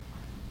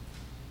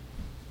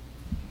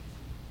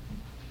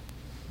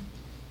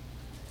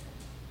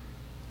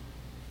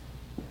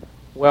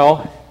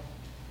Well,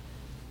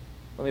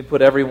 let me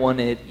put everyone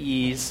at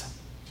ease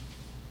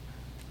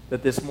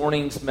that this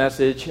morning's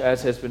message,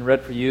 as has been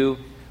read for you,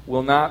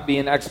 will not be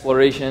an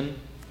exploration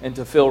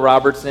into Phil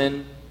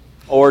Robertson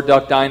or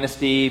Duck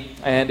Dynasty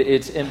and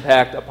its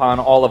impact upon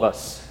all of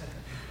us.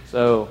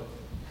 So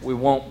we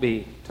won't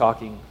be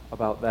talking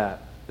about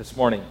that this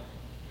morning.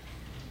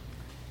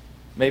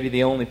 Maybe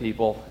the only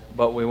people,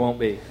 but we won't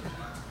be.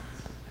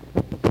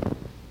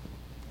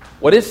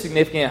 What is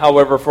significant,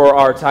 however, for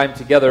our time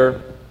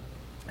together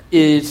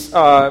is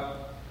I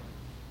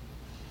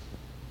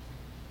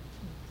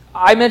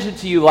mentioned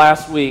to you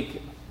last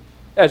week,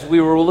 as we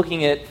were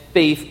looking at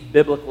faith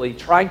biblically,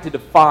 trying to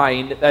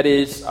define, that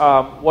is,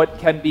 what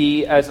can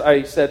be, as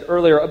I said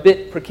earlier, a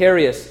bit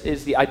precarious,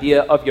 is the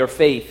idea of your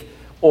faith,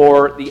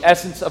 or the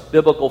essence of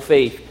biblical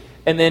faith.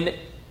 And then,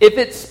 if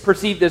it's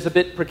perceived as a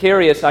bit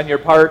precarious on your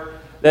part,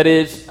 that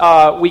is,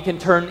 we can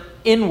turn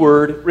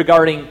inward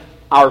regarding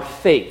our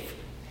faith,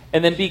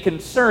 and then be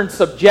concerned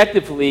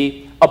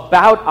subjectively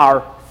about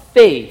our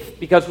faith,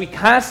 because we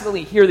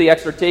constantly hear the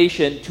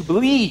exhortation to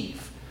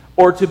believe,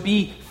 or to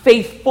be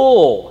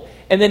faithful.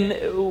 And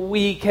then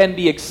we can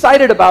be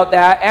excited about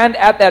that, and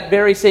at that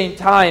very same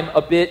time,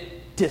 a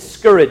bit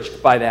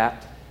discouraged by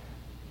that,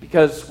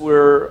 because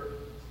we're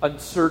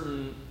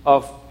uncertain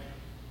of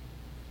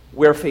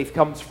where faith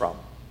comes from.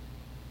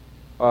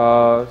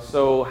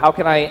 So how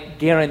can I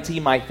guarantee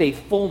my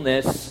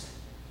faithfulness?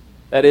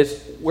 That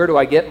is, where do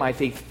I get my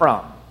faith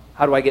from?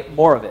 How do I get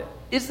more of it?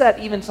 Is that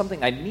even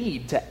something I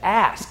need to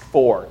ask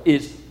for,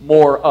 is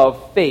more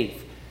of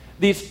faith?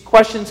 These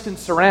questions can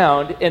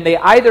surround, and they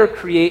either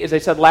create, as I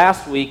said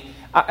last week,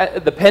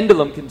 the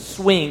pendulum can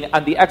swing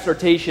on the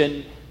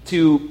exhortation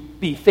to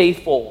be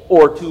faithful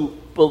or to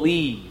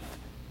believe.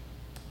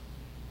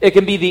 It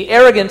can be the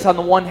arrogance on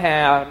the one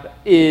hand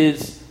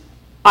is,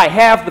 I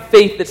have the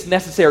faith that's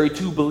necessary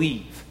to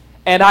believe,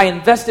 and I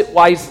invest it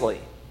wisely.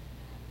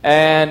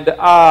 And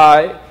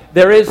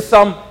there is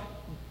some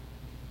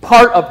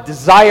part of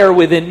desire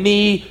within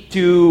me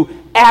to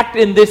act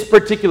in this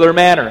particular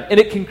manner, and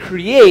it can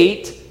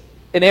create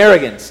an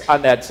arrogance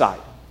on that side.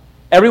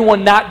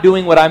 Everyone not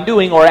doing what I'm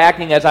doing or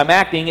acting as I'm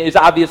acting is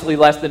obviously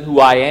less than who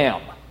I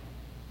am.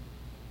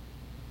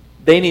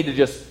 They need to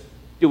just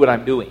do what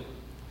I'm doing.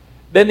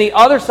 Then the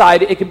other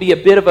side, it can be a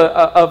bit of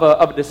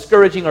a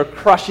discouraging or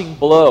crushing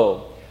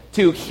blow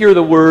to hear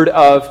the word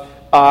of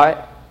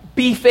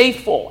be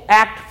faithful,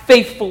 act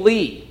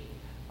faithfully,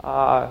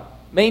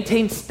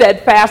 maintain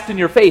steadfast in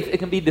your faith. It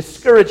can be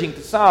discouraging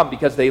to some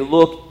because they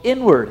look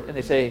inward and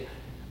they say,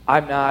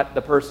 I'm not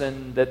the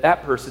person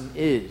that person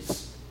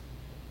is.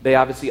 They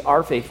obviously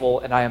are faithful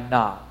and I am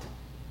not.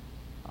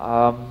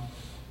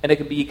 And it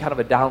can be kind of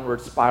a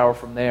downward spiral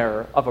from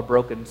there of a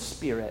broken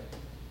spirit,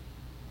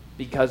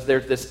 because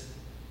there's this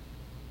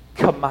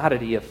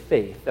commodity of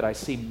faith that I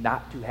seem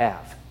not to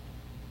have.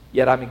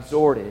 Yet I'm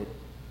exhorted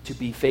to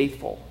be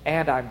faithful,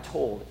 and I'm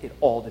told it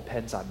all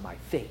depends on my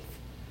faith.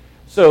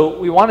 So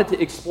we wanted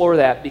to explore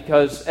that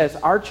because as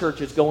our church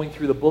is going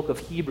through the book of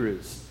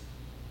Hebrews,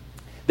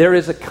 there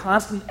is a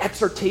constant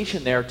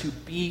exhortation there to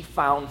be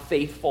found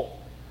faithful.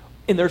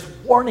 And there's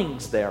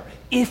warnings there.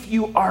 If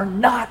you are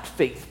not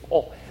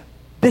faithful,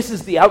 this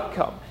is the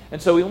outcome. And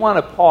so we want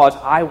to pause.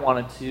 I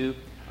wanted to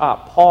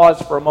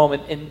pause for a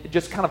moment and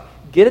just kind of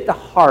get at the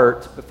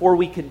heart before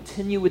we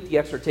continue with the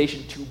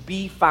exhortation to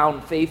be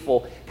found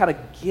faithful, kind of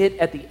get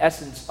at the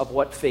essence of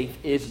what faith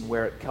is and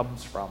where it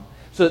comes from,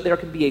 so that there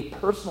can be a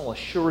personal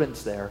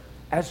assurance there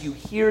as you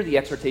hear the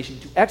exhortation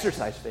to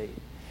exercise faith.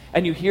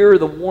 And you hear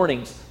the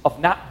warnings of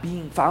not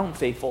being found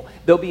faithful,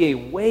 there'll be a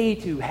way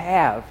to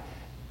have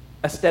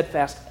a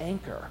steadfast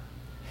anchor.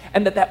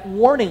 And that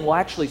warning will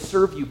actually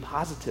serve you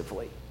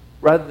positively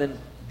rather than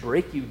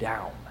break you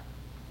down.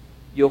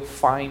 You'll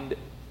find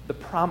the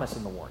promise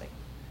in the warning.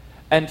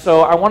 And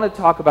so I want to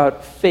talk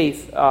about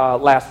faith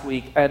last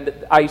week. And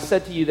I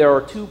said to you there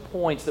are 2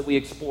 points that we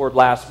explored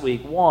last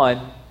week.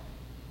 One,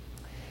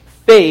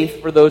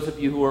 faith, for those of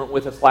you who weren't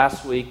with us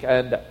last week,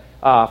 and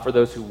for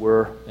those who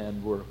were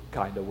and were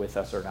kind of with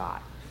us or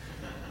not.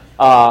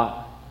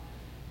 I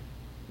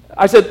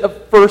said the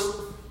first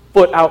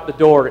foot out the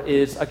door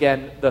is,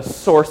 again, the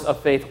source of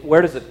faith.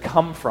 Where does it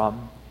come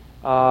from?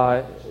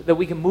 That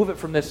we can move it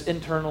from this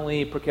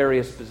internally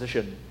precarious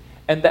position.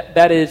 And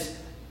that is,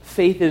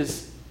 faith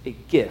is a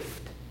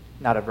gift,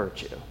 not a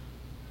virtue.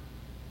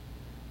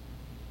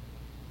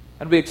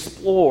 And we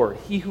explored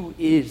he who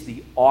is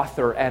the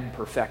author and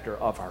perfecter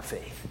of our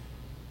faith.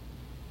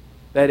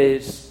 That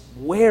is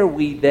where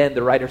we then,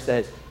 the writer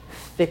says,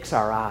 fix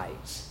our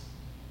eyes.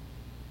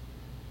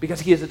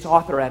 Because he is its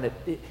author and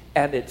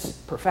its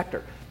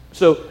perfecter.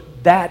 So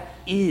that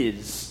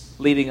is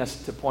leading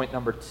us to point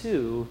number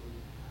 2.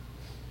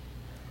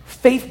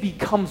 Faith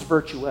becomes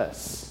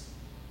virtuous.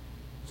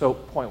 So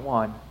point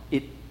 1,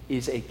 it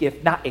is a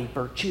gift, not a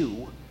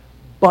virtue,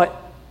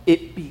 but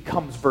it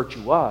becomes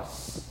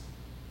virtuous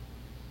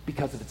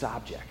because of its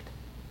object.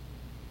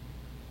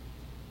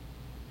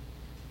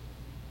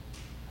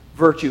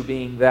 Virtue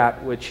being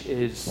that which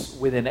is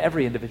within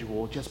every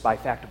individual just by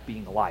fact of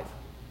being alive.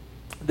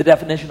 the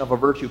definition of a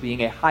virtue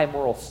being a high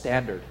moral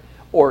standard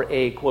or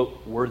a,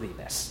 quote,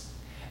 worthiness.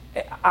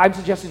 I'm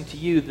suggesting to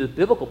you the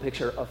biblical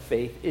picture of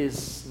faith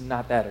is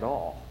not that at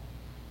all.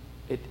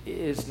 It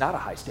is not a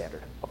high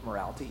standard of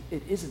morality.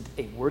 It isn't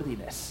a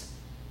worthiness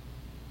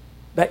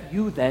that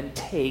you then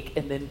take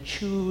and then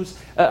choose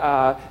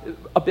a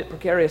bit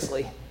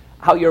precariously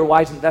how your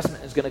wise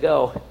investment is going to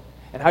go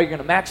and how you're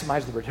going to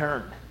maximize the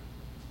return.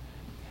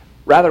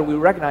 Rather, we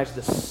recognize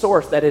the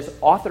source, that is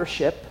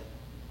authorship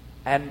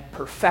and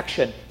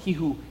perfection. He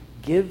who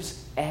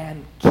gives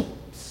and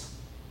keeps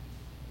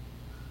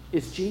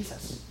is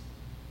Jesus.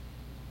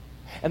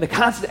 And the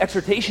constant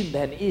exhortation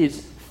then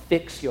is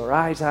fix your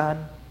eyes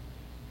on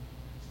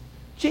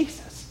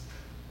Jesus.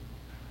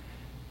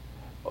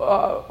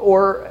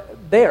 Or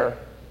there,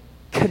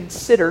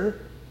 consider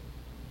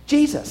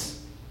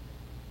Jesus.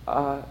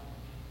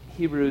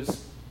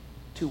 Hebrews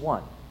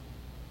 2:1.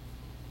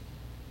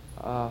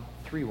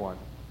 3:1.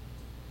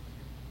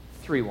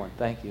 3:1,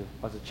 thank you,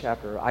 as a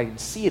chapter. I can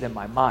see it in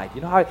my mind.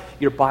 You know how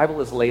your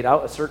Bible is laid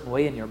out a certain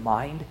way in your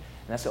mind?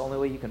 And that's the only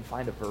way you can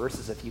find a verse,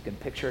 is if you can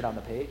picture it on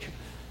the page.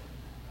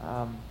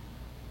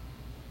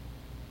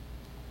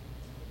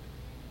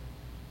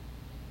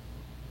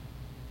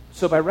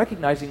 So by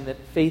recognizing that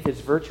faith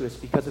is virtuous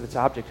because of its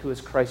object, who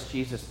is Christ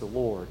Jesus the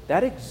Lord,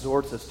 that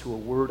exhorts us to a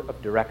word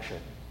of direction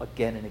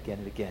again and again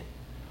and again.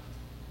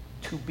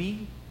 To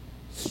be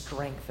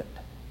strengthened,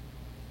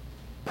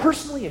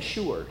 personally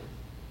assured.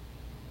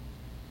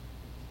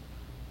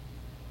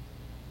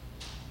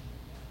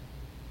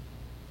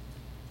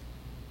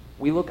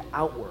 We look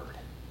outward,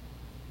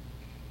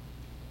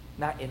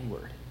 not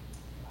inward.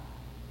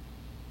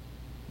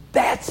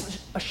 That's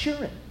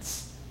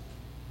assurance.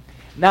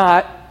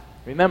 Not,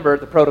 remember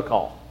the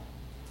protocol.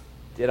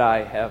 Did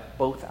I have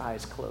both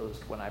eyes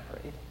closed when I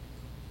prayed?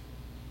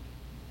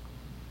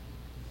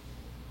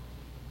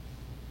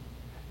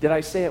 Did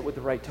I say it with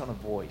the right tone of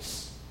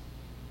voice?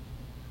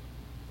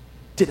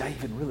 Did I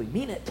even really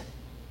mean it?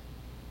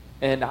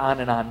 And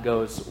on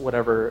goes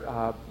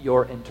whatever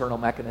your internal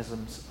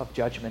mechanisms of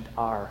judgment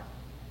are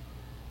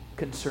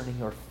concerning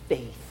your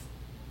faith.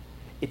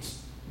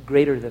 It's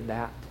greater than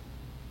that.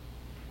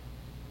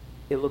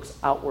 It looks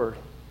outward,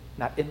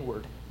 not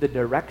inward. The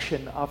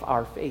direction of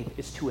our faith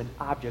is to an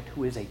object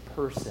who is a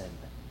person.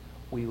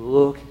 We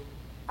look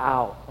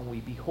out and we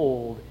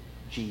behold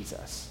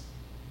Jesus.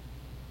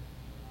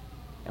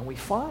 And we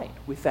find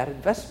with that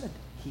investment,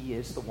 he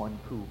is the one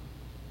who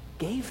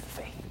gave the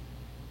faith.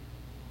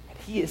 And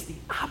he is the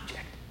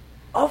object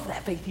of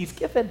that faith he's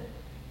given.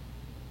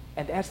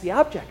 And as the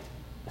object,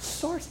 the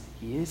source,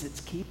 he is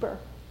its keeper,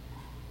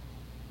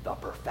 the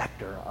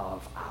perfecter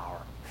of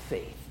our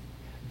faith.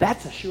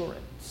 That's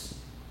assurance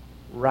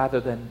rather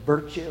than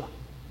virtue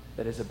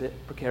that is a bit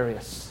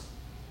precarious.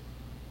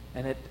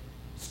 And it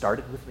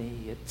started with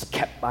me, it's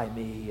kept by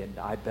me, and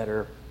I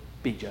better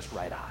be just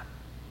right on.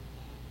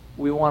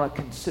 We want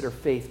to consider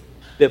faith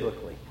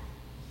biblically.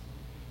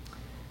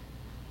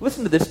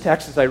 Listen to this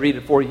text as I read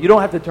it for you. You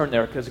don't have to turn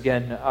there because,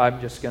 again,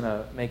 I'm just going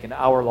to make an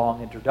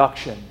hour-long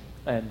introduction,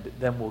 and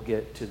then we'll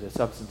get to the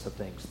substance of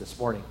things this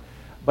morning.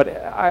 But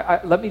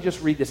let me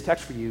just read this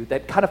text for you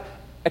that kind of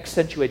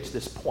accentuates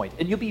this point.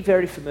 And you'll be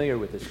very familiar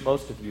with this,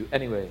 most of you.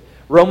 Anyway,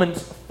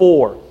 Romans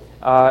 4.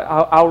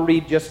 I'll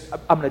read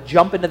I'm going to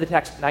jump into the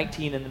text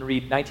 19 and then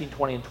read 19,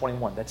 20, and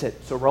 21. That's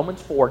it. So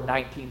Romans 4,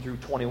 19 through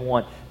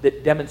 21,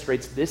 that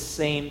demonstrates this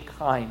same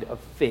kind of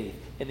faith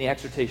in the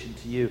exhortation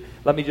to you.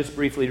 Let me just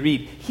briefly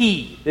read.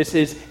 This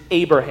is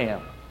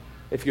Abraham,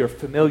 if you're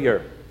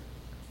familiar.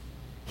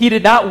 He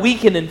did not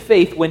weaken in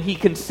faith when he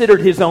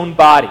considered his own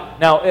body.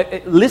 Now,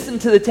 listen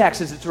to the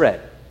text as it's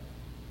read.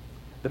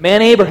 The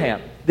man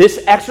Abraham, this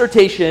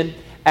exhortation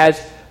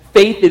as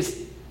faith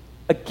is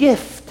a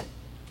gift,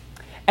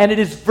 and it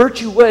is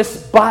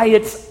virtuous by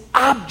its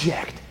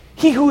object.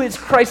 He who is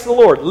Christ the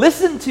Lord.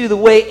 Listen to the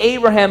way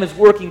Abraham is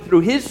working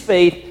through his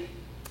faith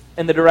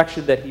and the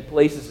direction that he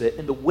places it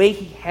and the way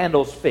he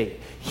handles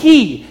faith.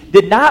 He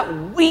did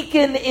not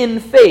weaken in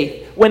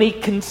faith when he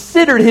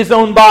considered his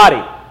own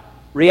body.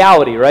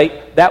 Reality,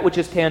 right? That which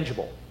is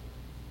tangible.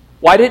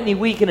 Why didn't he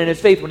weaken in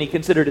his faith when he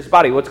considered his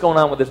body? What's going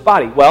on with his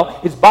body? Well,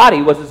 his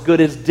body was as good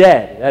as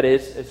dead. That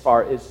is, as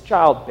far as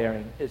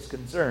childbearing is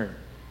concerned.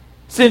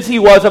 Since he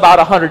was about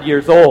 100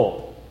 years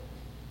old.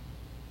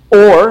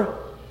 Or,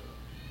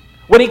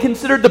 when he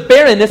considered the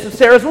barrenness of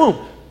Sarah's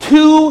womb.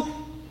 Two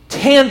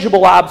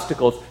tangible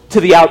obstacles to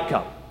the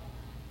outcome.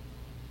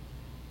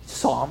 He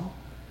saw them,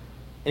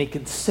 and he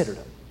considered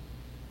them.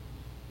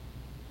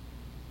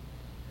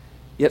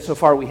 Yet so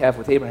far we have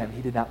with Abraham,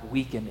 he did not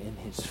weaken in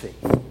his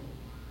faith.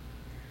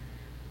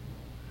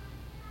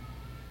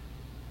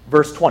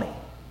 Verse 20.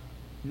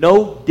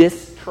 No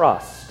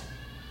distrust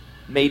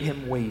made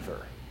him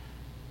waver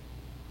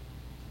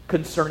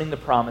concerning the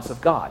promise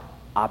of God.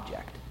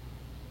 Object.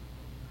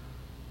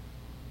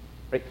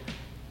 Right?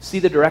 See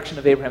the direction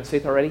of Abraham's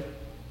faith already?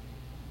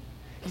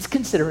 He's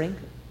considering.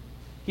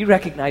 He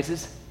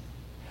recognizes.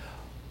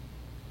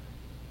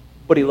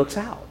 But he looks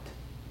out.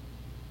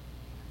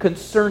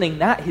 concerning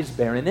not his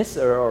barrenness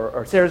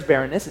or Sarah's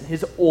barrenness and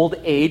his old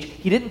age.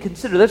 He didn't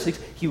consider those things.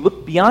 He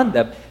looked beyond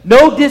them.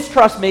 No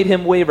distrust made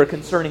him waver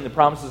concerning the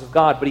promises of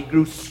God, but he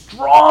grew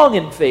strong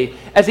in faith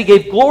as he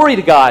gave glory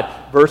to God.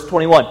 Verse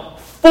 21,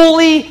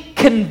 fully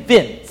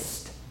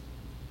convinced.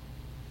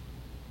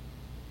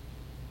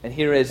 And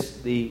here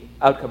is the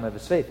outcome of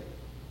his faith.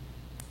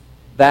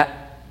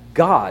 That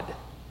God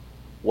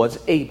was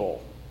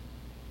able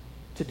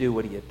to do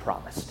what he had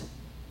promised.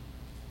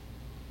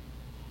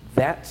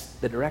 That's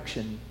the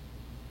direction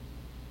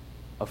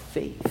of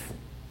faith,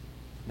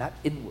 not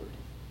inward.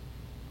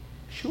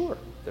 Sure,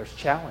 there's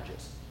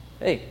challenges.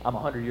 Hey, I'm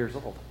 100 years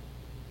old.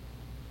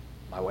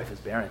 My wife is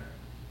barren.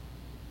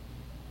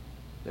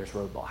 There's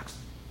roadblocks.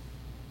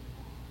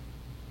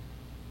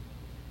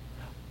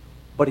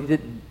 But he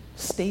didn't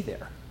stay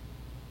there.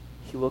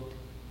 He looked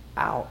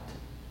out.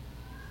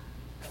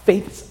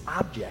 Faith's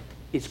object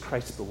is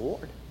Christ the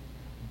Lord.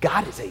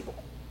 God is able.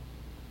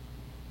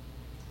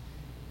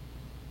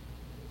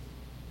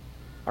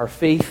 Our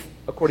faith,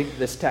 according to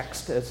this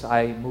text, as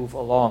I move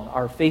along,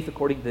 our faith,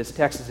 according to this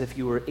text, is if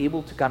you were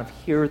able to kind of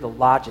hear the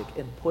logic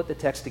and put the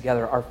text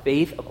together, our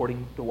faith,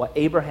 according to what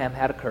Abraham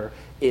had occur,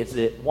 is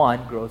that,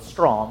 one, grows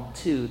strong,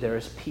 two, there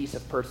is peace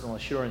of personal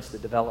assurance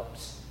that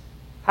develops.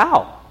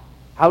 How?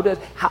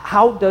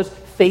 How does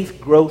faith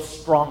grow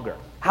stronger?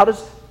 How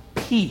does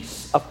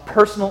peace of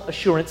personal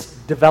assurance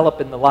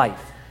develop in the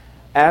life?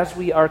 As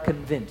we are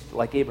convinced,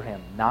 like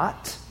Abraham,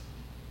 not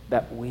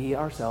that we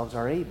ourselves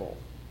are able.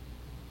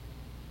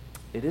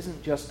 It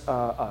isn't just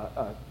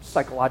a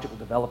psychological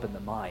development in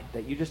the mind,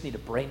 that you just need to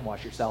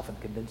brainwash yourself and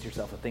convince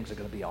yourself that things are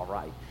going to be all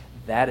right.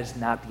 That is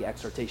not the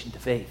exhortation to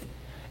faith.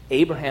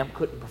 Abraham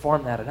couldn't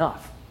perform that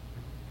enough.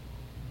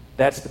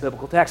 That's the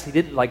biblical text. He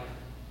didn't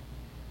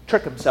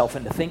trick himself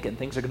into thinking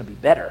things are going to be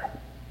better.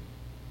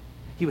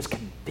 He was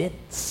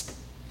convinced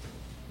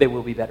they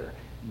will be better.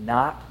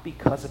 Not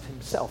because of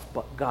himself,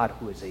 but God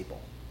who is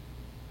able.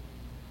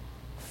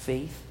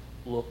 Faith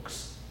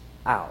looks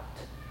out.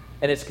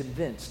 And it's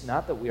convinced,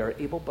 not that we are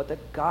able, but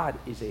that God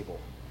is able.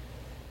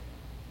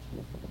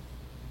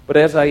 But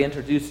as I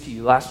introduced to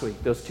you last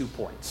week, those 2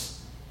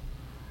 points,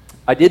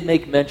 I did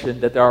make mention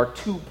that there are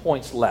 2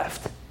 points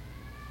left.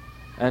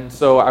 And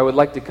so I would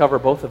like to cover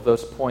both of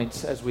those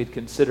points as we'd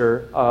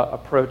consider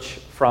approach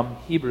from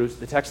Hebrews,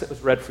 the text that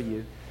was read for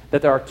you,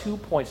 that there are 2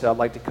 points that I'd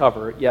like to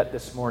cover yet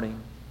this morning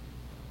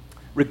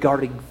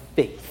regarding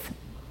faith.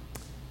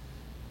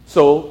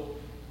 So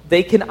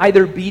they can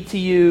either be to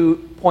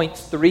you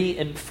points 3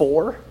 and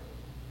 4,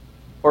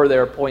 or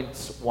they're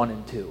points 1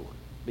 and 2,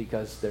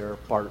 because they're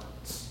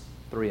parts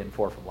 3 and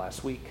 4 from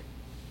last week,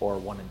 or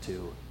 1 and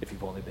 2 if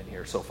you've only been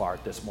here so far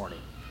this morning.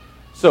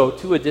 So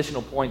 2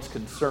 additional points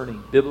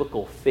concerning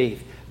biblical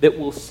faith that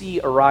we'll see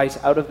arise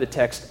out of the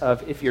text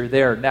of, if you're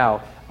there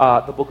now,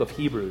 the book of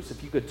Hebrews.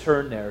 If you could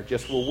turn there,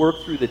 we'll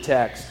work through the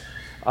text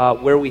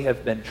where we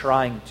have been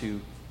trying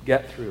to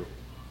get through.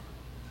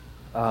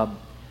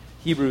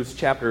 Hebrews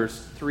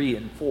chapters 3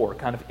 and 4,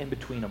 kind of in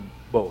between them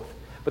both.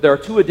 But there are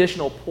 2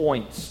 additional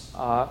points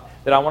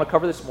that I want to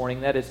cover this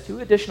morning. That is 2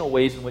 additional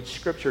ways in which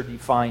Scripture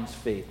defines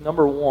faith.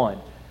 Number 1,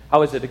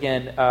 how is it?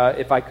 Again,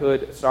 if I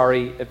could,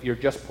 sorry if you're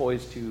just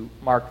poised to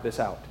mark this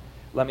out.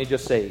 Let me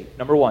just say,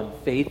 number 1,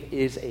 faith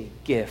is a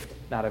gift,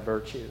 not a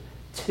virtue.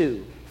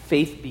 2,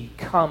 faith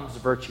becomes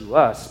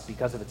virtuous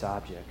because of its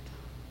object.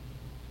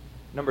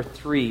 Number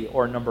 3,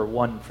 or number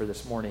 1 for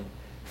this morning,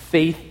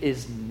 faith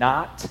is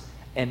not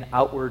an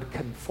outward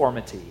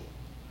conformity,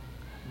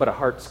 but a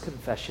heart's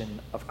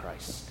confession of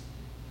Christ.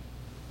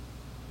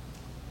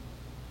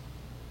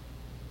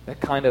 That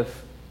kind of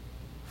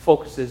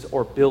focuses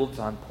or builds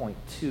on point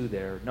 2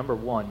 there. Number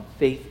 1,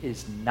 faith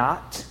is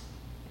not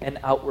an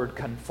outward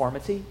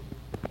conformity,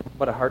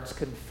 but a heart's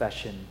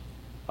confession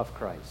of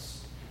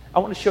Christ. I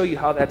want to show you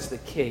how that's the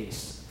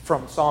case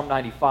from Psalm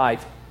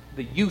 95,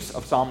 the use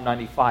of Psalm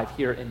 95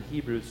 here in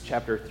Hebrews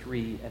chapter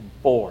 3 and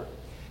 4.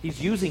 He's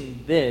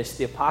using this,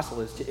 the apostle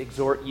is, to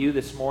exhort you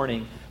this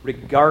morning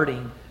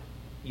regarding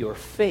your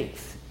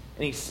faith.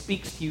 And he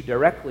speaks to you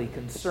directly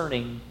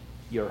concerning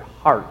your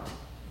heart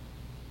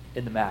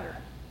in the matter.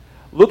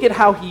 Look at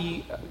how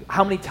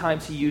many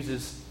times he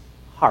uses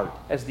heart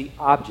as the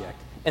object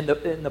and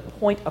the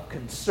point of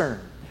concern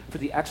for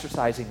the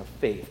exercising of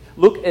faith.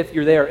 Look, if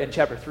you're there, in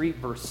chapter 3,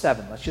 verse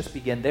 7. Let's just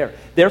begin there.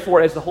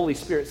 Therefore, as the Holy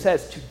Spirit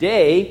says,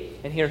 today,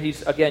 and here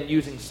he's again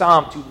using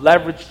Psalm to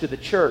leverage to the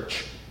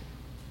church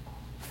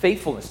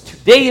faithfulness.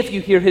 Today, if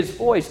you hear his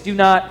voice, do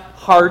not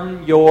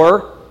harden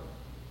your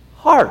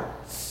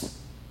hearts.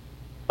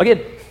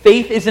 Again,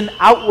 faith is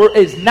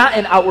not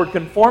an outward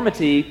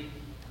conformity,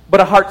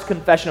 but a heart's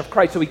confession of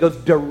Christ. So he goes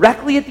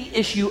directly at the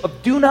issue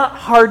of do not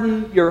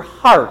harden your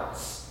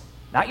hearts.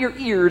 Not your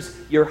ears,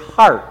 your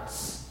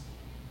hearts.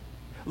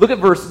 Look at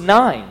verse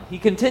 9. He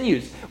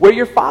continues, where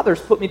your fathers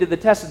put me to the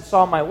test and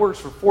saw my works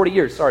for 40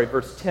 years.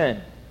 Verse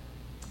 10.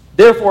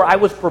 Therefore I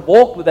was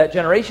provoked with that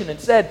generation and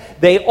said,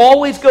 they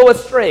always go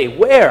astray.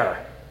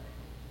 Where?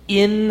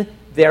 In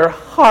their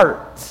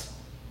hearts.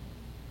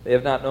 They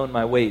have not known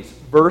my ways.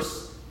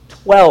 Verse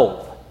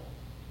 12.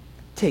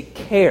 Take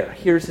care.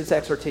 Here's his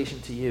exhortation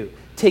to you.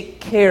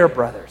 Take care,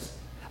 brothers,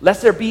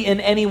 lest there be in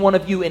any one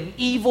of you an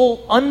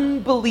evil,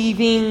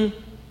 unbelieving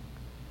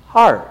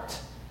heart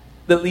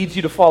that leads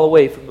you to fall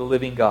away from the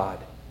living God.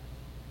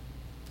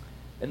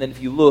 And then if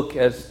you look,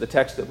 as the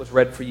text that was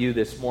read for you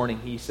this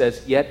morning, he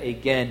says yet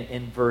again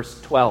in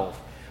verse 12,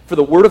 for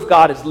the word of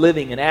God is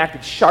living and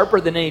active, sharper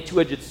than any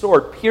two-edged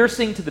sword,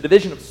 piercing to the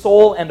division of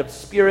soul and of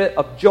spirit,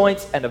 of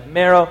joints and of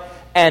marrow,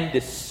 and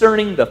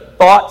discerning the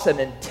thoughts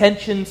and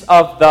intentions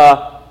of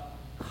the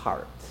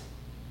heart.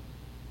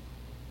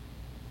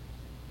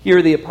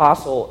 Here the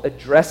apostle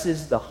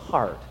addresses the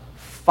heart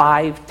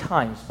 5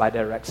 times by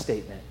direct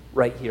statement,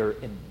 right here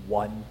in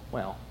one,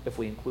 well, if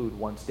we include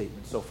one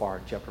statement so far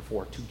in chapter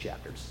 4, 2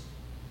 chapters.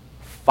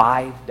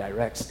 5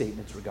 direct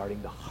statements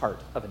regarding the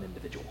heart of an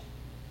individual.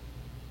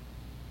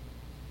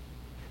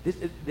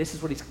 This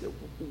is what he's,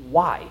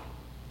 why?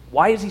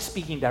 Why is he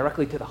speaking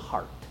directly to the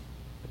heart?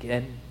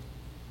 Again,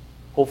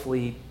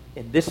 hopefully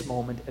in this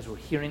moment, as we're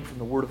hearing from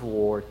the word of the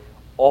Lord,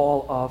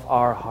 all of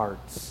our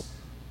hearts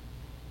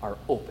are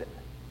open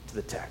to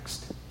the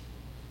text.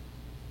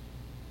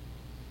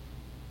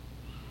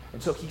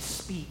 And so he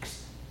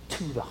speaks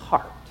to the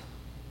heart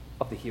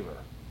of the hearer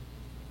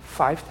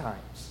 5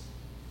 times.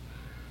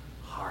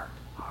 Heart,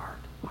 heart,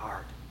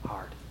 heart,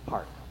 heart,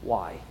 heart.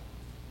 Why?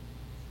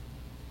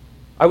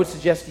 I would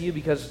suggest to you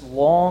because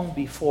long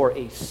before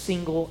a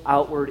single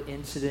outward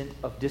incident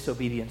of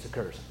disobedience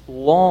occurs,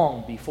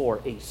 long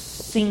before a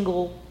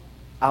single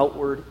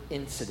outward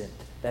incident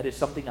that is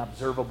something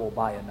observable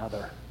by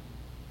another,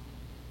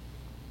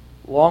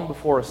 long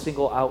before a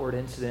single outward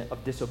incident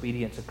of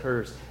disobedience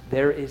occurs,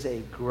 there is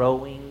a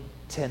growing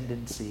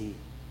tendency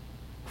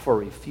for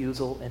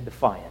refusal and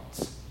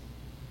defiance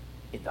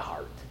in the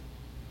heart.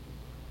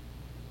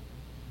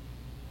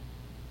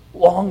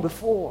 Long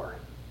before.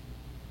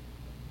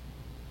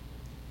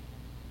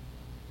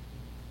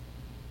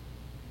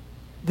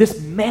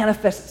 This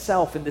manifests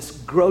itself in this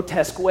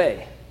grotesque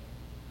way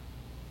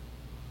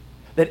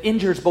that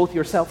injures both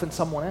yourself and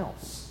someone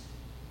else.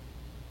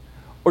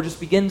 Or just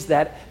begins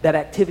that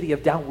activity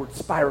of downward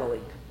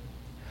spiraling.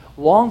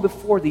 Long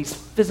before these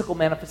physical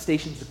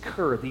manifestations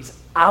occur, these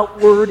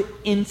outward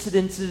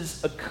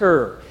incidences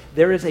occur,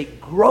 there is a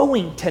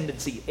growing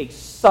tendency, a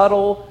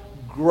subtle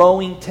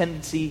growing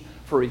tendency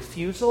for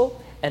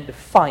refusal and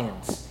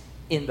defiance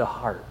in the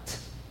heart.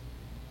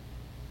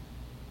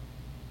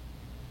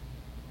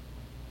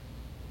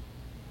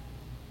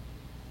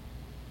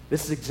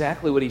 This is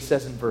exactly what he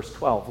says in verse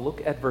 12.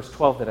 Look at verse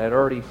 12 that I'd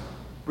already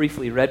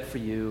briefly read for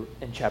you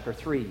in chapter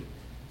 3.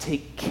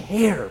 Take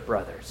care,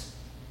 brothers,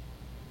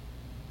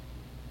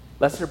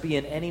 lest there be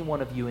in any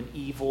one of you an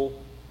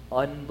evil,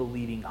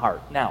 unbelieving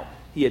heart. Now,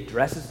 he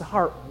addresses the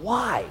heart.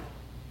 Why?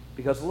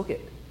 Because look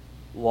at it.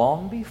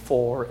 Long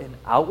before an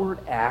outward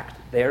act,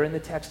 there in the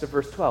text of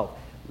verse 12,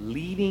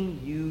 leading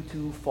you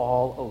to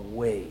fall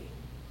away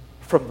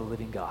from the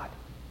living God.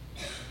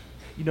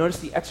 You notice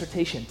the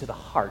exhortation to the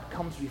heart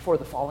comes before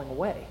the falling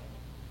away.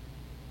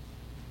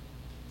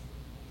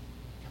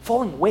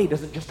 Falling away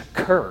doesn't just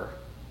occur.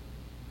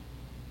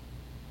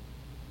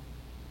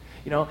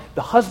 You know,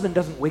 the husband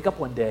doesn't wake up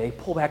one day,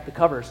 pull back the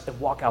covers, and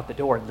walk out the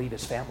door and leave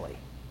his family.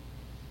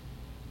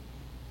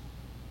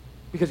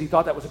 Because he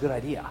thought that was a good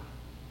idea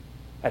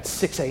at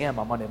 6 a.m.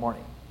 on Monday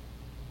morning.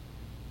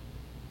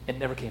 And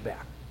never came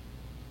back.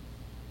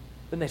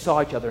 Then they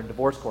saw each other in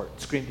divorce court and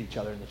screamed at each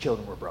other, and the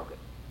children were broken.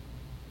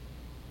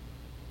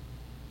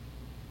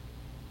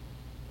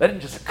 That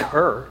didn't just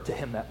occur to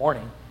him that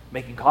morning,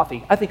 making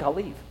coffee. I think I'll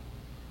leave.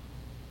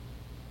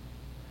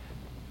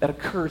 That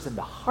occurs in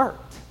the heart.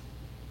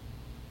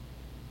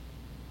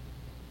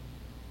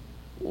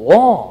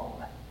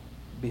 Long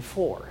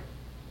before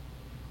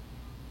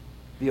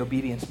the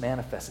obedience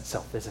manifests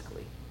itself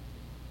physically.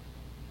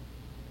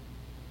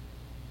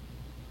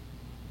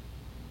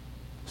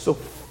 So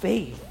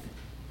faith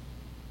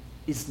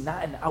is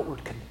not an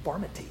outward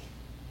conformity.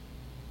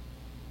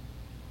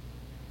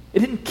 It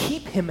didn't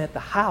keep him at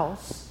the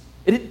house.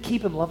 It didn't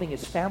keep him loving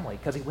his family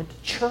because he went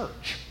to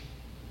church.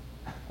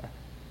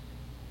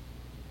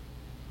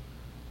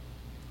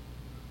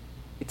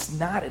 It's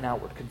not an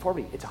outward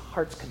conformity. It's a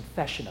heart's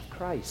confession of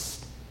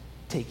Christ.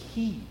 Take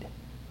heed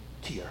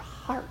to your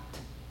heart.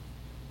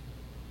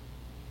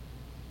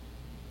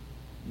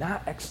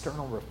 Not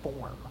external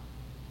reform.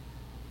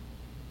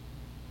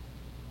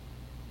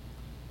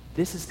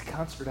 This is the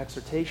constant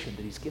exhortation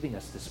that he's giving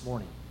us this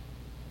morning.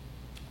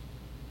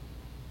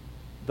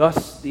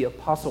 Thus, the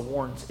apostle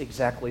warns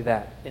exactly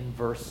that in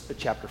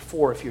chapter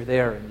 4. If you're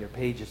there and your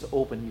page is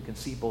open, you can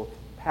see both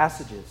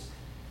passages.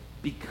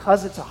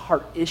 Because it's a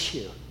heart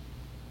issue,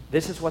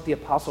 this is what the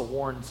apostle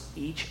warns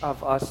each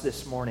of us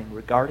this morning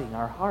regarding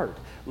our heart.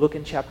 Look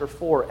in chapter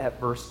 4 at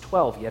verse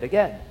 12 yet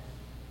again.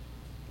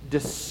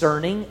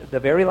 Discerning, the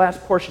very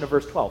last portion of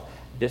verse 12.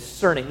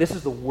 Discerning, this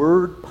is the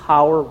word,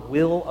 power,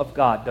 will of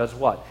God. Does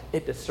what?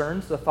 It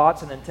discerns the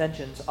thoughts and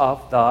intentions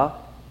of the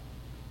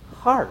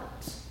heart.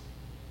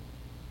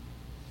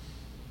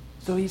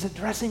 So he's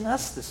addressing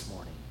us this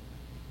morning.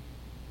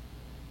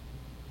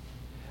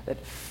 that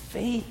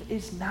faith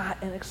is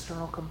not an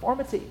external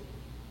conformity.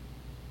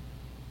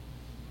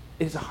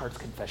 It is a heart's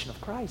confession of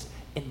Christ.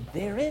 And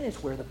therein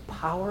is where the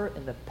power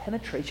and the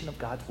penetration of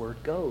God's word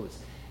goes,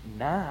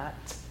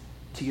 not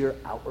to your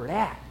outward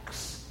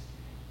acts.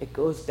 It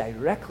goes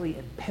directly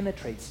and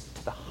penetrates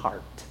to the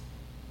heart.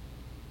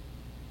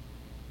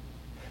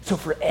 So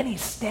for any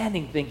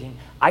standing thinking,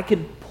 I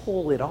can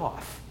pull it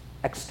off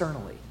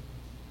externally.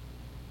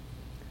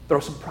 Throw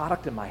some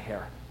product in my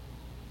hair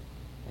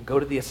and go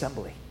to the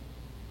assembly.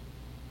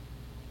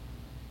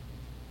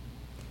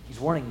 He's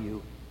warning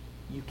you,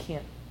 you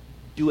can't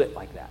do it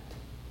like that.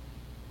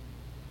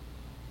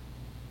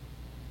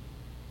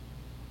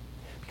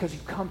 Because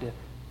you've come to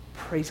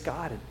praise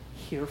God and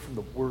hear from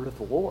the word of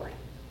the Lord.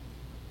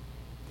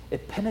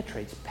 It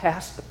penetrates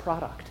past the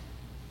product,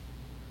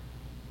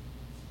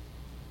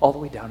 all the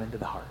way down into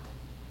the heart.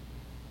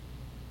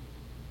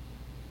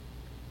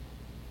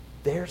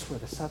 There's where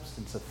the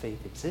substance of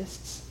faith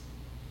exists.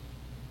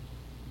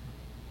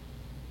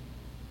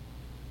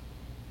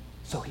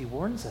 So he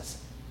warns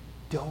us,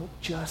 don't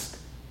just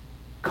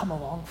come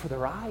along for the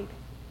ride.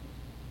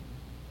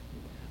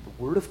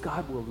 The word of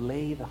God will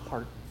lay the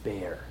heart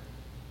bare.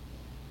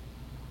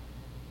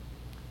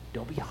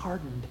 Don't be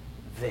hardened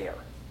there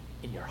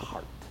in your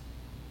heart.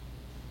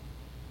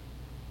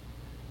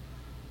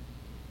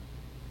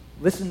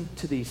 Listen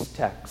to these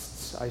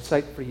texts. I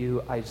cite for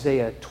you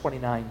Isaiah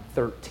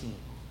 29:13.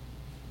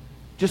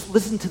 Just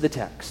listen to the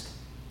text.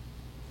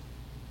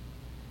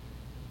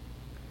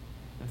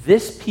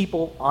 This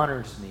people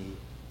honors me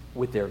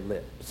with their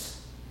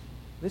lips.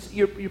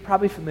 You're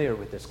probably familiar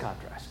with this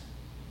contrast.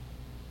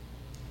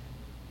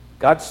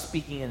 God's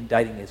speaking and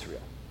indicting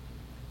Israel.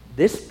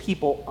 This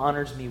people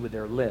honors me with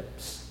their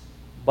lips,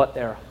 but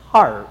their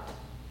heart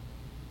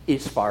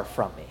is far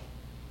from me.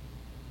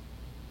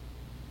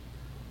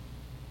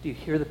 Do you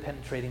hear the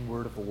penetrating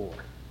word of the Lord?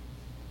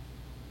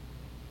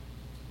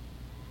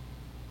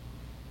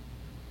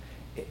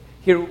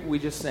 Here we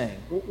just sang.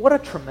 What a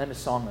tremendous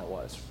song that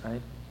was,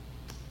 right?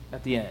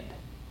 At the end.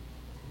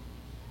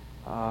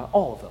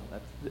 All of them.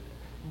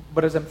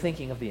 But as I'm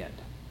thinking of the end,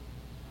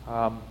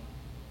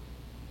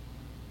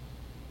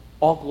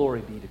 all glory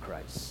be to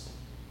Christ.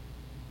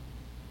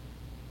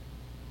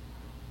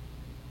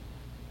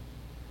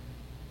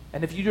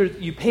 And if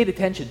you paid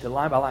attention to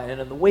line by line, and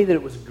in the way that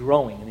it was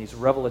growing in these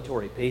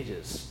revelatory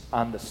pages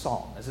on the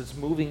song, as it's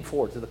moving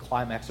forward to the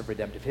climax of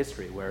redemptive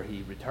history where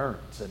he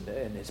returns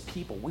and his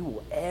people, we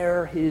will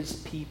ere his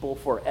people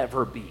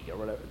forever be, or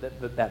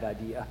whatever, that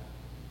idea.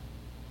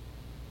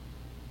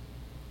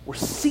 We're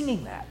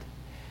singing that,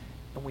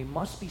 and we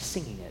must be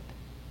singing it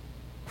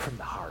from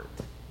the heart.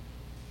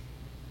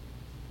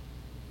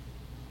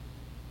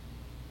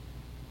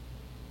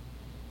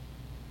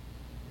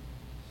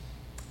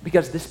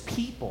 Because this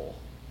people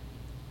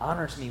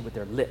honors me with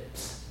their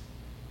lips.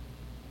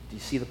 Do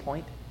you see the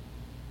point?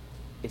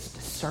 It's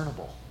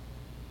discernible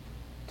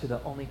to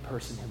the only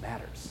person who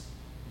matters,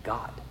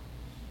 God.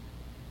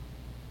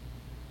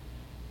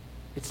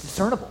 It's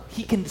discernible.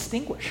 He can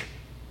distinguish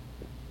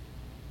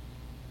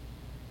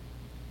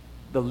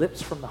the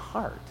lips from the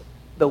heart.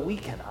 Though we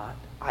cannot,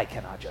 I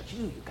cannot judge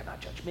you, you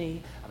cannot judge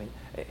me. I mean,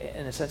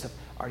 in a sense of,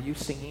 are you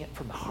singing it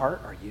from the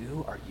heart? Are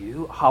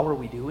you? How are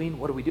we doing?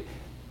 What do we do?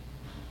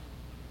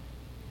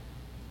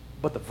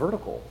 But the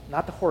vertical,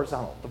 not the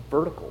horizontal, the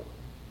vertical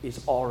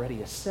is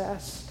already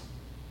assessed.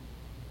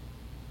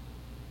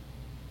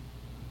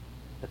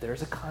 That there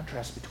is a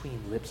contrast between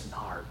lips and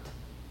heart.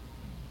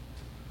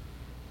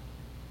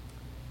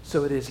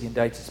 So it is, he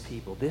indicts his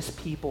people. This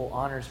people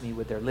honors me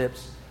with their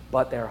lips,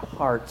 but their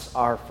hearts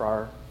are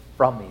far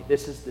from me.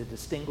 This is the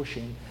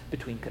distinguishing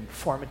between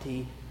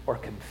conformity or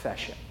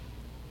confession.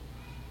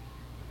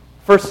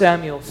 1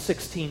 Samuel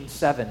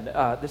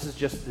 16:7. This is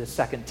just the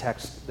second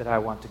text that I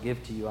want to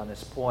give to you on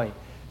this point,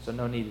 so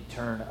no need to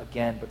turn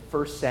again. But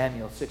 1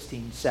 Samuel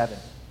 16:7.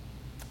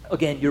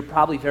 Again, you're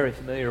probably very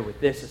familiar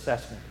with this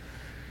assessment.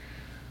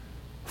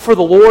 For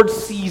the Lord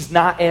sees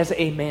not as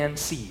a man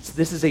sees.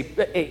 This is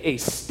a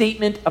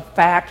statement of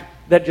fact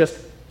that just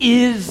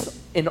is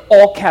in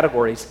all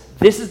categories.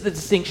 This is the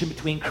distinction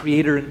between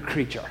creator and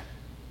creature.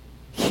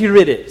 Here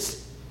it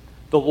is.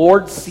 The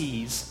Lord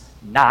sees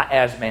not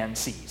as man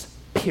sees.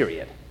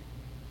 Period.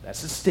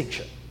 That's the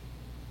distinction.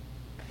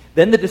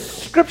 Then the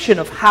description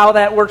of how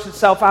that works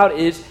itself out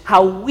is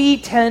how we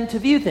tend to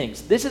view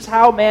things. This is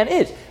how man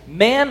is.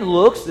 Man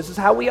looks, this is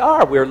how we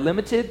are. We're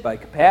limited by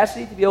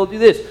capacity to be able to do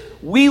this.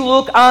 We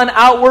look on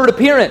outward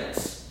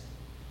appearance.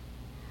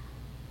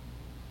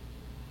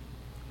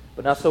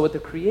 But not so with the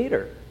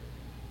Creator.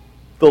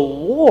 The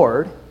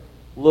Lord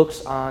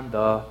looks on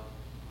the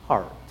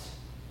heart.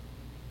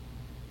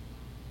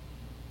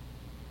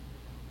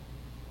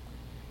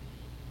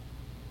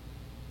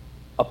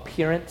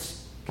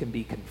 Appearance can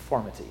be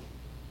conformity,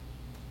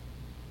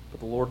 but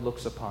the Lord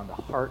looks upon the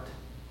heart,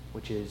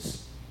 which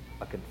is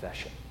a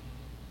confession.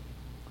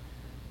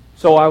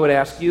 So I would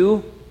ask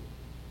you,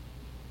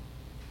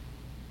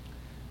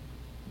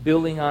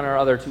 building on our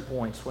other 2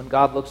 points, when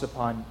God looks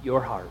upon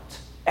your heart,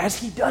 as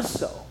he does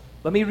so,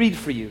 let me read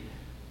for you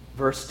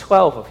verse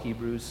 12 of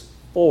Hebrews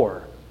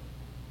 4.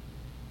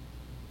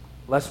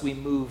 Lest we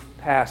move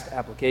past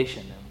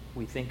application and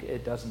we think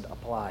it doesn't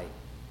apply.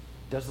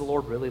 Does the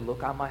Lord really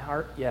look on my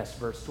heart? Yes,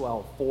 verse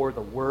 12. For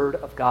the word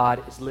of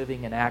God is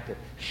living and active,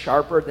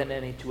 sharper than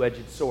any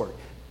two-edged sword,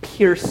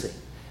 piercing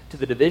to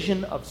the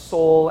division of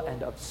soul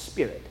and of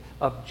spirit,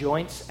 of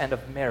joints and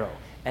of marrow,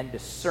 and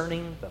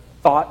discerning the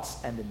thoughts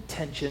and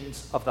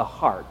intentions of the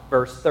heart.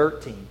 Verse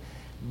 13.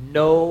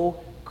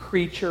 No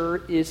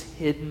creature is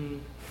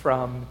hidden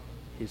from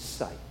his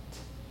sight,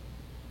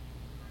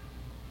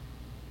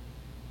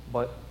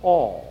 but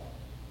all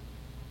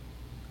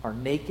are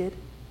naked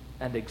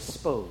and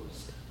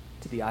exposed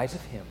to the eyes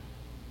of him.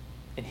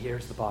 And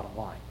here's the bottom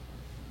line: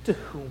 to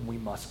whom we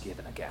must give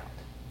an account.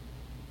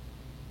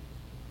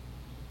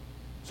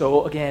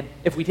 So again,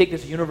 if we take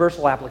this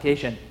universal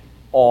application,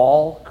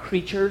 all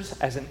creatures,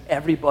 as in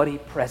everybody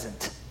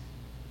present,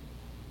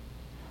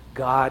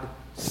 God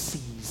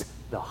sees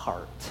the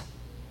heart.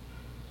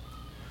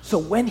 So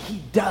when he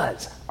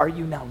does, are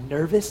you now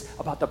nervous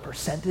about the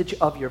percentage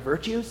of your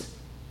virtues?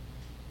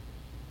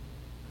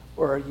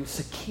 Or are you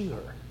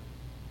secure?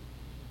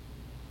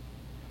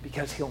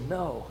 Because he'll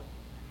know,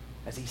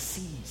 as he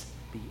sees,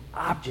 the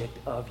object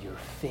of your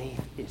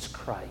faith is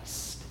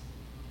Christ.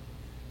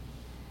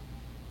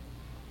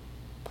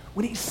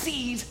 When he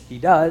sees, he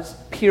does,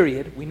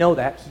 period. We know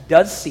that. He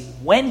does see.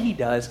 When he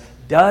does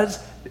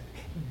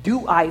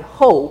do I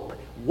hope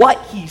what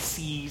he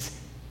sees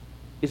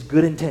is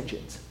good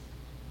intentions?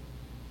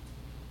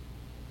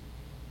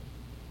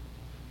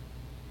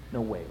 No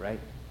way, right?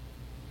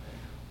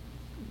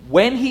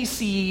 When he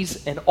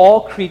sees and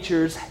all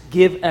creatures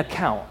give an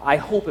account, I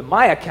hope in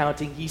my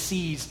accounting he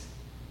sees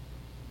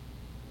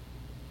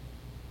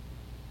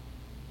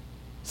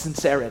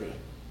sincerity.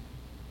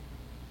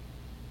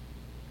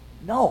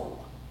 No.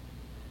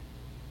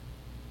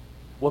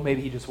 Well,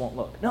 maybe he just won't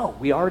look. No,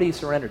 we already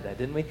surrendered that,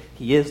 didn't we?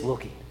 He is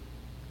looking.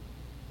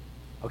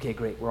 Okay,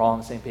 great. We're all on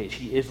the same page.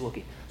 He is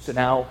looking. So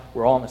now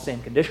we're all in the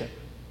same condition.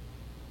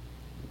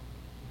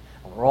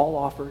 And we're all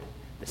offered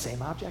the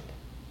same object.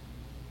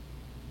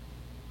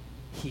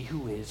 He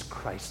who is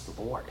Christ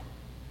the Lord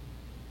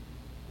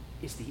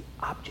is the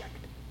object,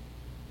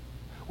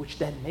 which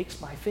then makes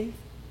my faith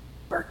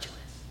virtuous.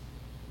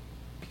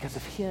 Because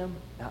of him,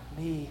 not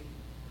me.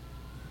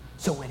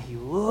 So when he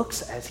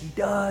looks as he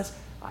does,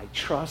 I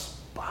trust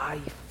by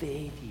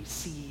faith he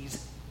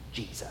sees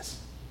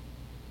Jesus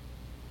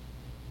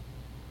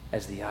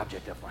as the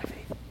object of my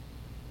faith.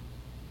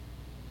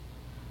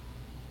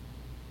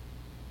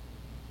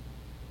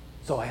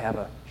 So I have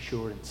a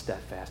sure and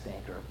steadfast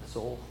anchor of the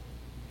soul.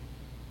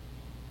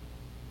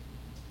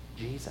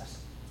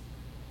 Jesus,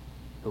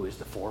 who is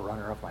the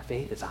forerunner of my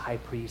faith, is a high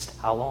priest.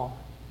 How long?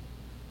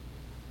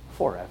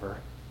 Forever.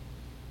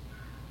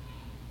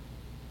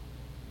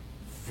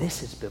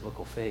 This is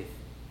biblical faith.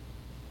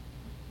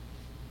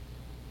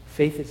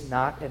 Faith is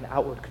not an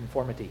outward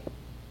conformity,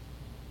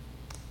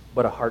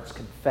 but a heart's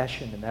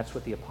confession, and that's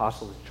what the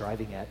apostle is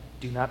driving at.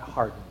 Do not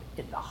harden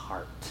in the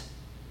heart.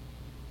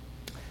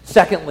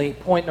 Secondly,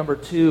 point number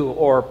 2,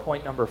 or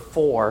point number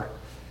 4,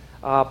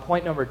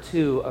 point number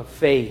 2 of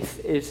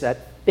faith is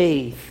that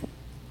faith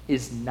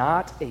is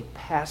not a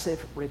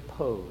passive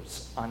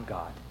repose on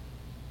God.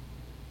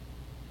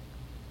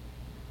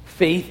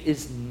 Faith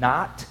is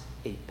not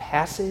a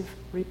passive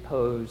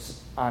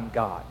repose on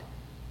God,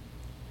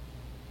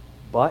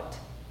 but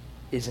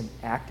is an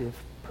active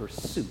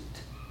pursuit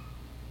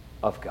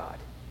of God.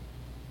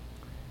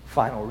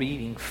 Final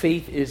reading: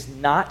 faith is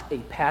not a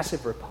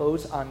passive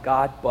repose on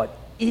God, but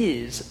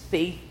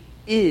faith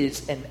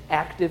is an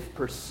active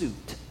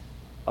pursuit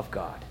of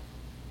God.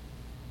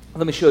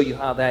 Let me show you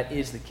how that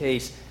is the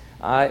case.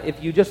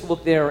 If you just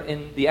look there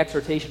in the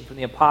exhortation from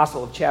the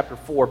apostle of chapter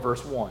 4,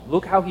 verse 1,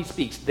 look how he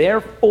speaks.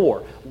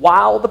 Therefore,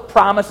 while the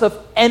promise of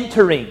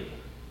entering,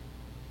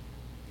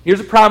 here's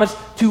a promise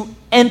to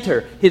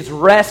enter, his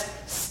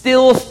rest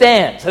still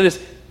stands. So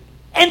this,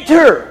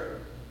 enter.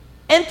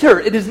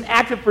 It is an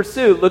active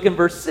pursuit. Look in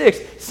verse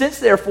 6. Since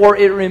therefore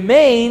it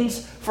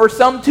remains for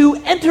some to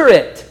enter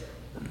it.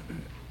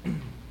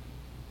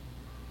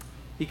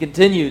 He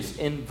continues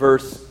in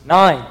verse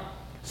 9.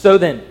 So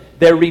then,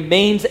 there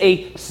remains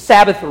a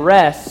Sabbath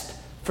rest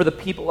for the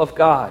people of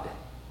God.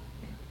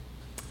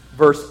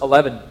 Verse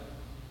 11,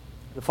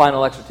 the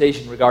final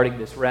exhortation regarding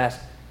this rest.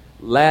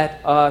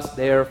 Let us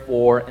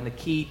therefore, and the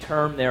key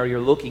term there you're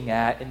looking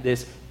at in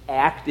this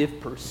active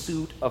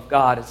pursuit of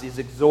God as he's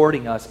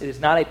exhorting us, it is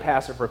not a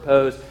passive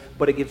repose,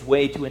 but it gives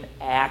way to an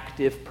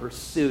active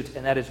pursuit,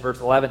 and that is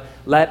verse 11.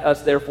 Let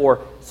us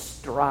therefore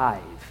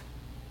strive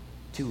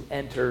to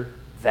enter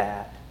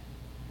that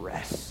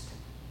rest.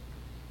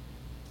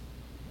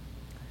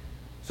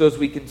 So as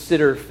we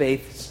consider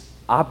faith's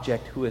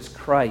object, who is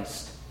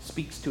Christ,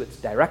 speaks to its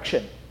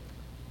direction.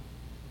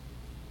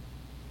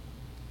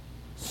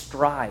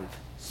 Strive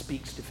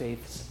speaks to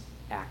faith's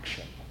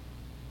action.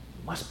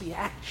 It must be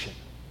action,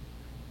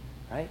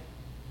 right?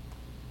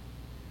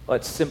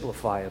 Let's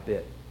simplify a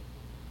bit.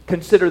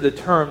 Consider the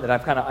term that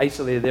I've kind of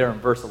isolated there in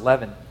verse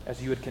 11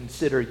 as you would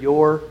consider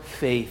your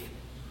faith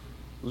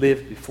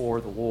live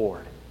before the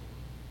Lord.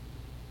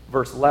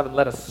 Verse 11,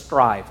 let us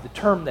strive. The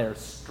term there,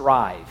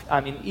 strive.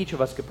 I mean, each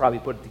of us could probably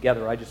put it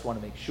together. I just want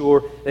to make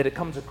sure that it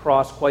comes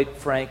across quite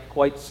frank,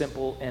 quite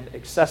simple, and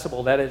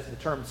accessible. That is, the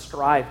term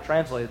strive,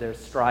 translated there,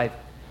 strive,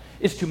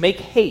 is to make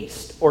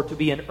haste or to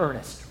be in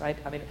earnest, right?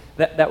 I mean,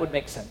 that would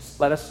make sense.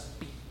 Let us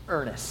be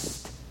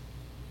earnest.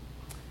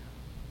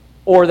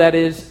 Or that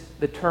is,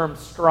 the term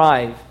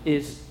strive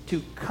is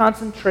to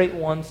concentrate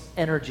one's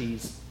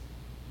energies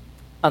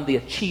on the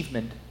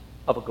achievement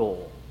of a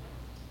goal.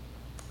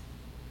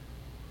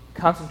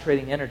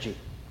 Concentrating energy.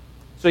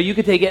 So you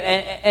could take it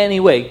any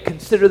way.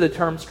 Consider the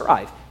term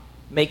strive.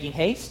 Making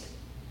haste,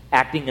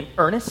 acting in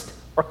earnest,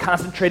 or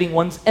concentrating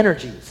one's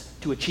energies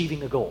to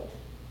achieving a goal.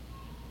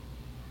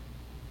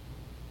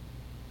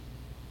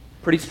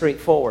 Pretty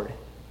straightforward.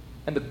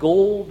 And the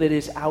goal that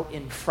is out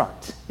in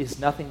front is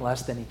nothing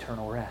less than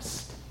eternal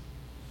rest.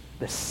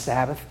 The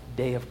Sabbath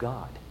day of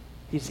God,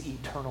 His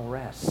eternal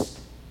rest.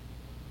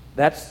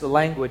 That's the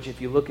language,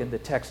 if you look in the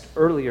text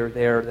earlier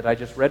there that I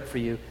just read for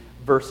you,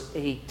 verse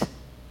 8.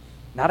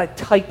 Not a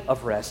type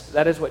of rest.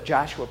 That is what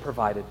Joshua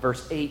provided.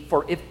 Verse 8,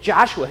 for if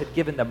Joshua had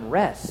given them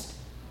rest,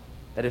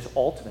 that is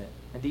ultimate.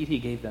 Indeed, he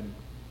gave them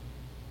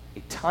a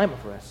time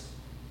of rest.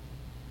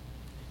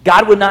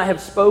 God would not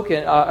have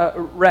spoken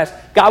rest.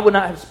 God would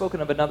not have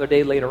spoken of another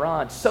day later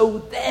on. So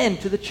then,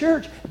 to the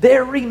church,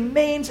 there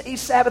remains a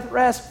Sabbath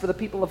rest for the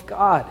people of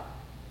God.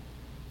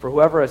 For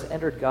whoever has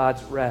entered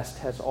God's rest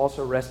has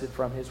also rested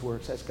from his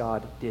works as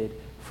God did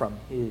from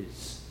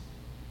his.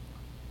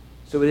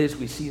 So it is,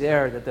 we see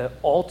there that the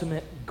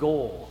ultimate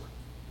goal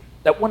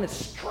that one is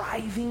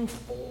striving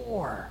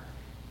for,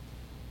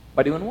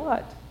 by doing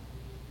what?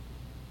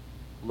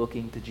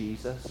 Looking to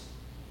Jesus.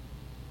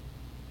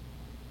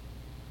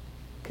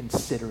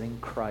 Considering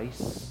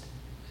Christ,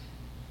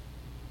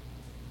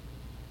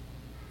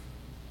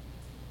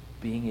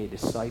 being a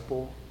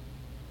disciple,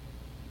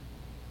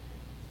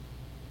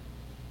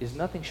 is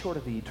nothing short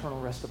of the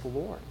eternal rest of the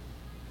Lord.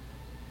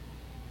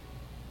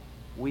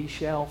 We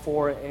shall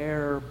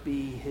forever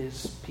be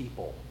His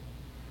people.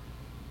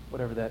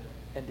 Whatever that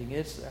ending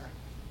is there.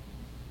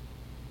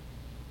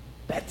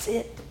 That's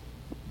it.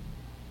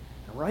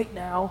 And right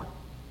now,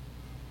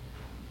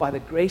 by the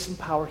grace and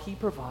power He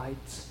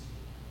provides,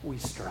 we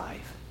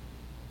strive,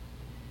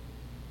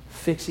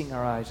 fixing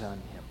our eyes on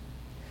Him.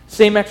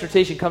 Same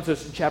exhortation comes to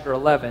us in chapter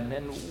 11,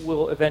 and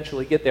we'll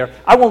eventually get there.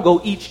 I won't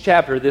go each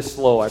chapter this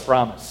slow, I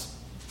promise.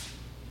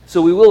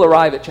 So we will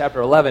arrive at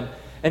chapter 11,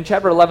 and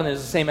chapter 11 is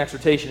the same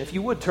exhortation. If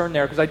you would turn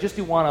there, because I just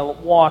do want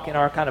to walk in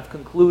our kind of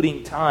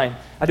concluding time.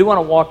 I do want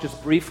to walk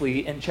just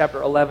briefly in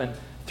chapter 11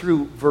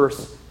 through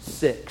verse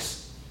 6.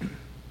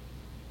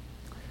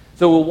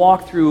 So we'll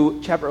walk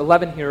through chapter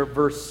 11 here,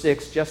 verse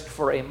 6, just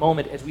for a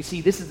moment, as we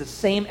see this is the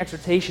same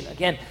exhortation.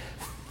 Again,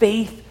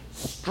 faith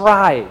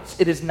strives.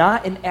 It is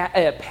not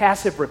a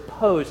passive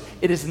repose.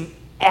 It is an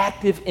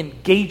active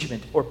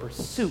engagement or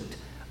pursuit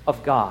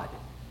of God.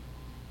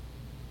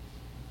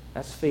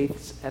 That's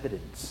faith's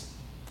evidence.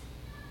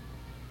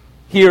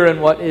 Here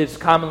in what is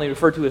commonly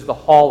referred to as the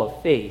hall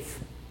of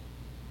faith,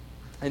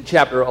 in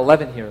chapter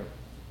 11 here,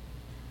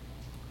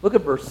 look at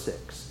verse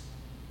 6.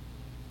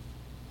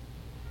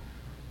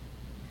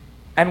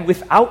 And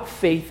without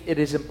faith, it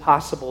is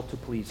impossible to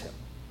please Him.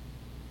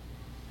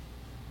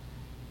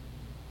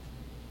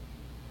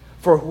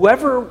 For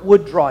whoever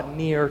would draw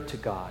near to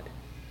God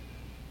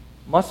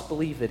must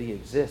believe that He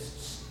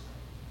exists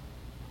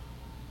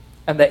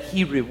and that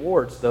He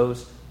rewards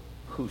those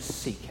who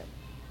seek Him.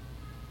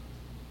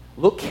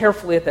 Look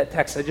carefully at that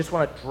text. I just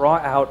want to draw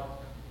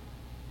out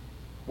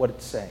what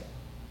it's saying.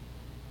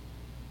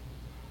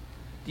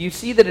 Do you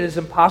see that it is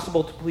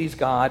impossible to please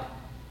God?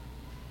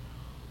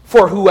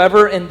 For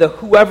whoever, and the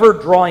whoever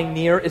drawing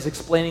near is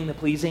explaining the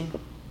pleasing.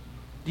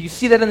 Do you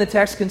see that in the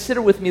text?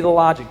 Consider with me the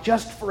logic,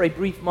 just for a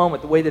brief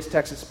moment, the way this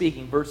text is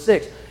speaking. Verse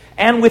 6,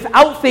 and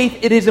without faith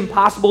it is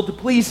impossible to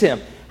please Him.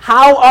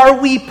 How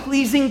are we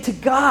pleasing to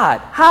God?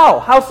 How?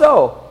 How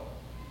so?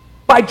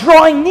 By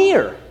drawing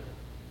near.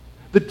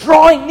 The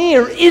drawing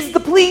near is the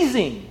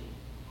pleasing.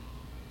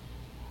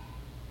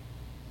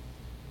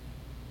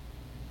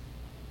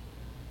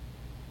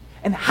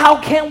 And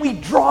how can we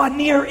draw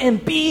near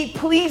and be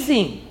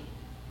pleasing?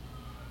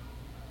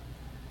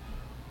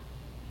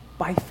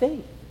 By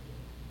faith.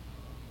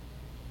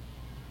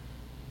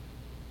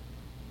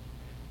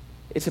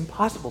 It's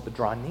impossible to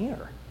draw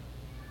near.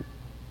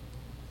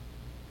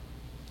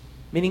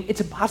 Meaning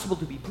it's impossible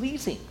to be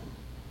pleasing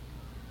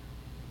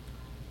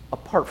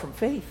apart from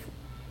faith.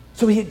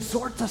 So he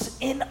exhorts us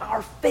in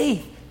our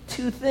faith.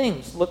 Two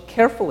things. Look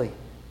carefully.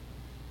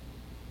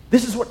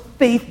 This is what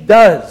faith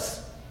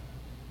does.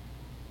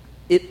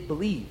 It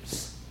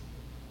believes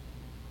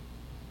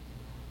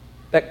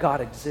that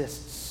God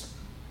exists.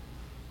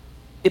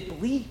 It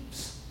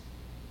believes.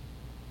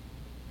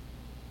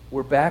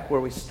 We're back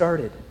where we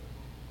started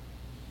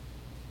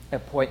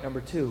at point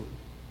number 2.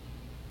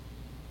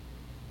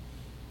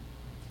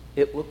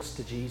 It looks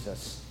to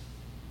Jesus.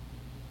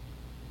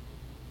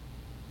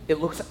 It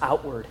looks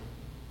outward.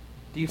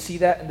 Do you see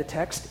that in the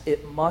text?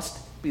 It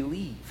must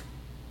believe.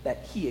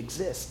 that he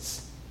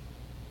exists.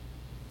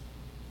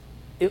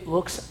 It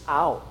looks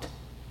out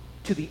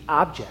to the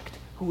object,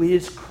 who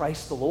is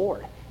Christ the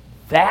Lord.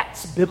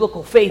 That's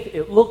biblical faith.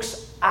 It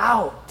looks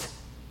out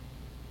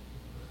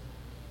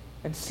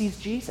and sees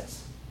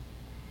Jesus.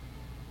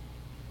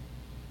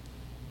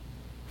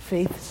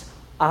 Faith's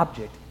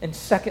object. And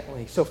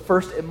secondly, so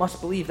first it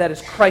must believe that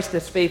is Christ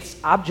as faith's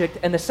object.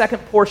 And the second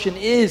portion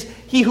is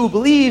he who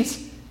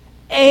believes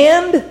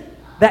and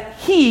that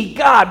he,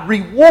 God,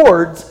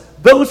 rewards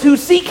those who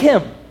seek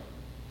him.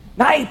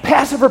 Not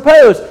passive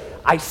repose.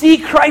 I see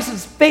Christ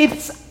as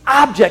faith's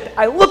object.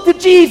 I look to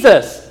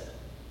Jesus.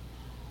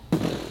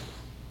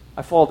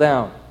 I fall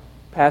down,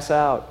 pass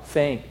out,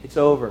 faint. It's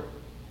over.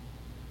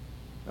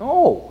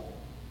 No.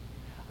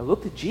 I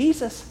look to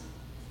Jesus.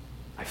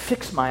 I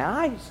fix my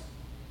eyes.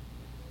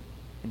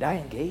 And I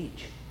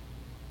engage.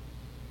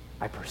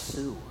 I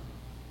pursue.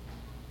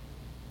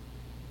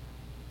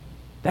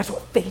 That's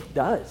what faith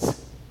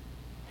does.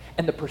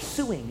 And the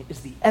pursuing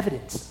is the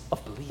evidence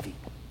of believing.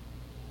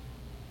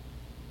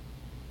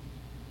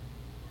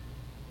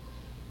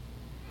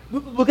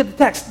 Look at the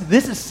text.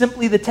 This is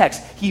simply the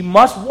text. He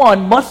must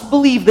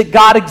believe that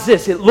God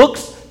exists. It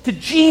looks to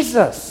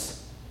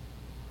Jesus.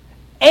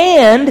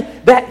 And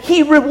that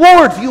he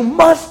rewards. You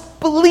must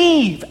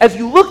believe, as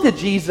you look to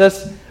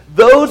Jesus,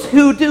 those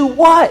who do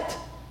what?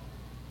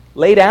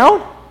 Lay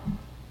down?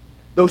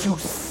 Those who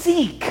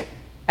seek,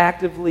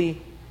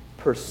 actively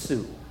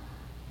pursue.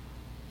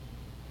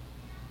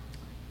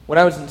 When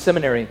I was in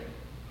seminary,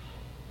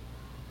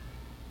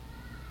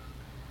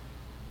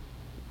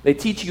 they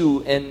teach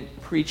you in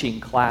preaching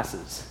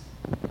classes.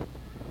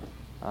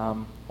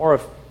 Or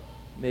if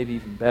maybe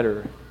even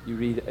better, you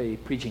read a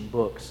preaching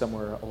book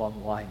somewhere along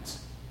the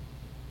lines.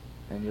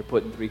 And you're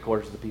putting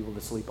 3/4 of the people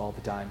to sleep all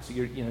the time. So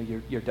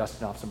you're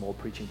dusting off some old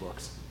preaching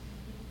books.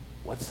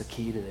 What's the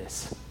key to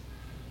this?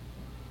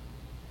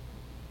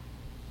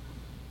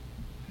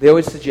 They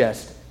always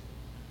suggest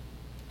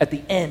at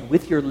the end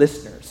with your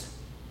listeners,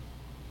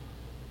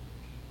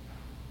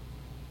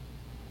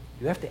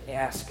 you have to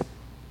ask,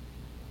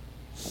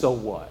 so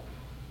what?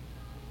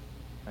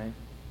 Right?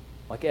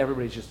 Like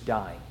everybody's just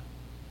dying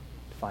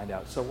to find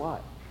out, so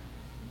what?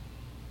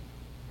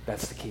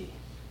 That's the key.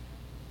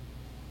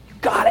 You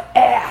gotta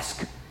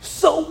ask,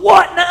 so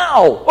what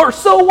now? Or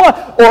so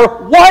what?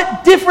 Or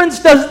what difference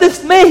does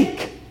this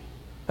make?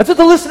 That's what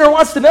the listener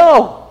wants to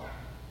know.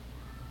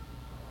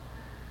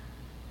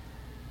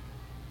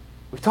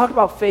 We've talked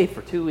about faith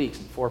for 2 weeks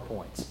and 4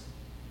 points.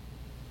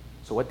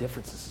 So what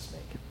difference does this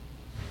make?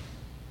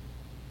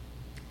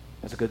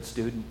 As a good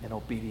student in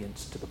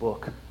obedience to the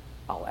book,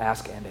 I'll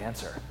ask and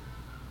answer.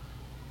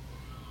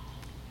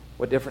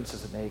 What difference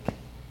does it make?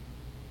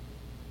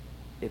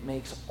 It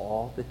makes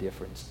all the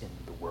difference in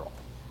the world.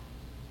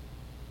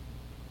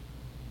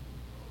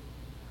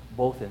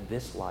 Both in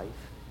this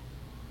life,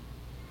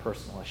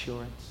 personal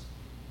assurance,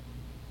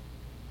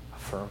 a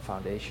firm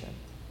foundation,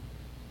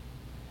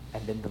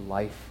 and in the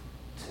life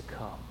to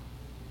come.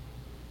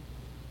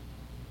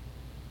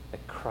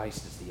 That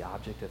Christ is the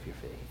object of your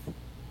faith.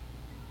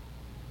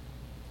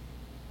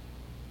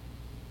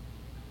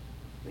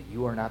 That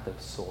you are not the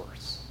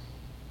source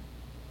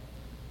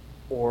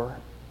or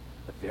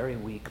the very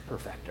weak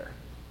perfecter,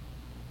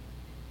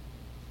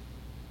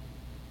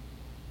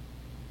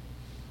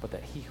 but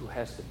that he who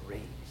has been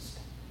raised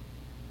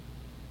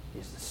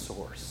is the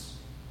source,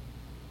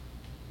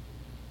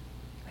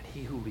 and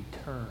he who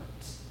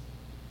returns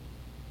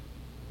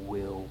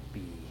will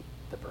be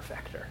the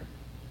perfecter.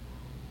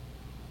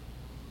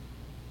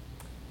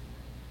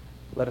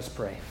 Let us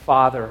pray.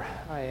 Father,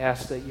 I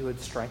ask that you would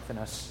strengthen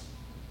us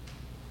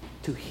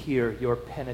to hear your penetrating